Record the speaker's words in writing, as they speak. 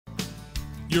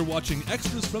You're watching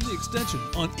extras from the Extension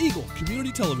on Eagle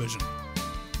Community Television.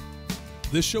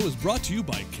 This show is brought to you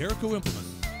by Carico Implement.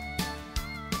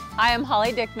 Hi, I'm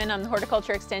Holly Dickman. I'm the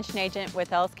Horticulture Extension Agent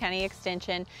with Ellis County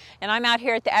Extension, and I'm out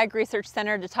here at the Ag Research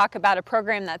Center to talk about a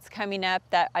program that's coming up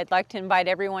that I'd like to invite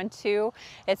everyone to.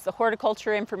 It's the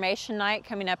Horticulture Information Night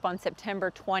coming up on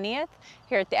September 20th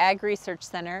here at the Ag Research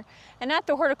Center. And at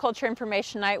the Horticulture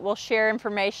Information Night, we'll share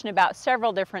information about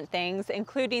several different things,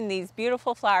 including these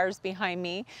beautiful flowers behind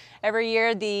me. Every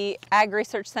year, the Ag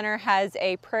Research Center has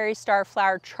a Prairie Star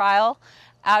Flower Trial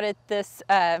out at this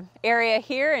area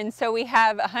here, and so we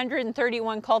have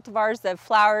 131 cultivars of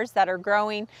flowers that are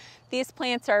growing. These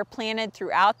plants are planted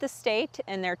throughout the state,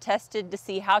 and they're tested to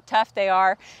see how tough they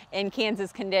are in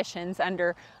Kansas conditions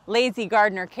under lazy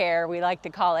gardener care, we like to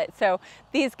call it. So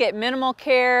these get minimal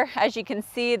care. As you can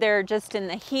see, they're just in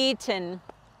the heat and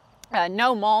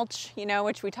no mulch,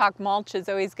 which we talk mulch is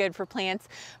always good for plants,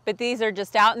 but these are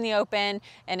just out in the open,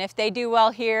 and if they do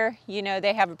well here,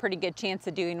 they have a pretty good chance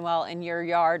of doing well in your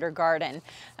yard or garden.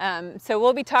 So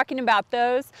we'll be talking about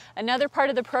those. Another part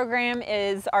of the program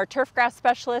is our turf grass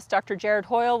specialist, Dr. Jared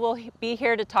Hoyle, will be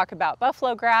here to talk about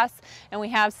buffalo grass, and we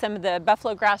have some of the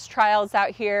buffalo grass trials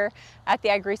out here at the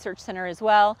Ag Research Center as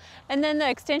well. And then the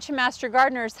Extension Master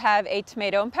Gardeners have a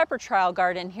tomato and pepper trial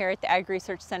garden here at the Ag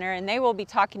Research Center, and they will be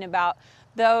talking about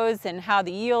those and how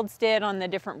the yields did on the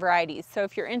different varieties. So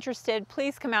if you're interested,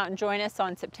 please come out and join us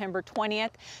on September 20th.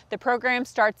 The program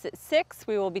starts at 6.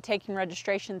 We will be taking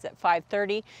registrations at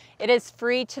 5:30. It is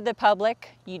free to the public.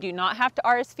 You do not have to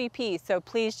RSVP, so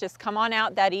please just come on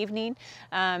out that evening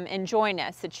and join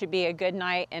us. It should be a good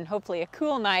night and hopefully a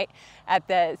cool night at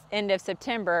the end of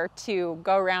September to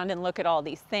go around and look at all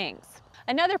these things.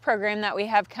 Another program that we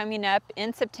have coming up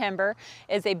in September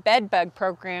is a bed bug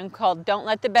program called Don't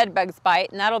Let the Bed Bugs Bite,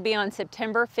 and that'll be on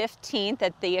September 15th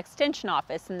at the Extension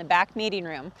office in the back meeting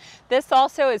room. This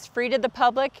also is free to the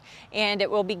public, and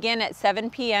it will begin at 7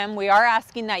 p.m. We are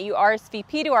asking that you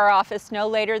RSVP to our office no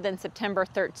later than September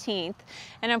 13th.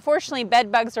 And unfortunately,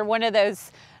 bed bugs are one of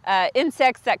those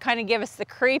insects that kind of give us the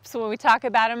creeps when we talk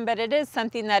about them, but it is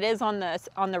something that is on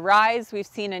the rise. We've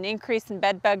seen an increase in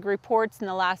bed bug reports in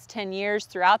the last 10 years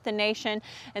throughout the nation,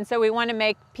 and so we want to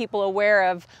make people aware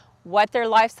of what their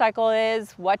life cycle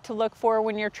is, what to look for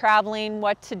when you're traveling,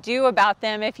 what to do about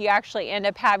them if you actually end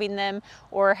up having them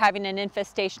or having an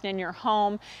infestation in your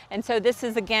home. And so this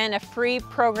is, again, a free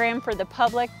program for the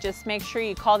public. Just make sure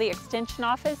you call the Extension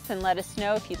office and let us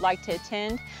know if you'd like to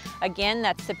attend. Again,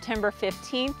 that's September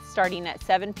 15th, starting at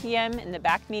 7 p.m. in the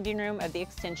back meeting room of the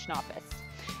Extension office.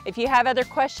 If you have other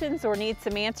questions or need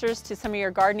some answers to some of your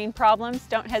gardening problems,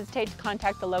 don't hesitate to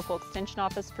contact the local Extension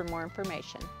office for more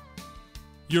information.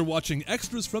 You're watching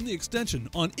extras from the Extension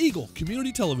on Eagle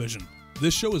Community Television.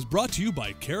 This show is brought to you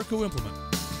by Carico Implement.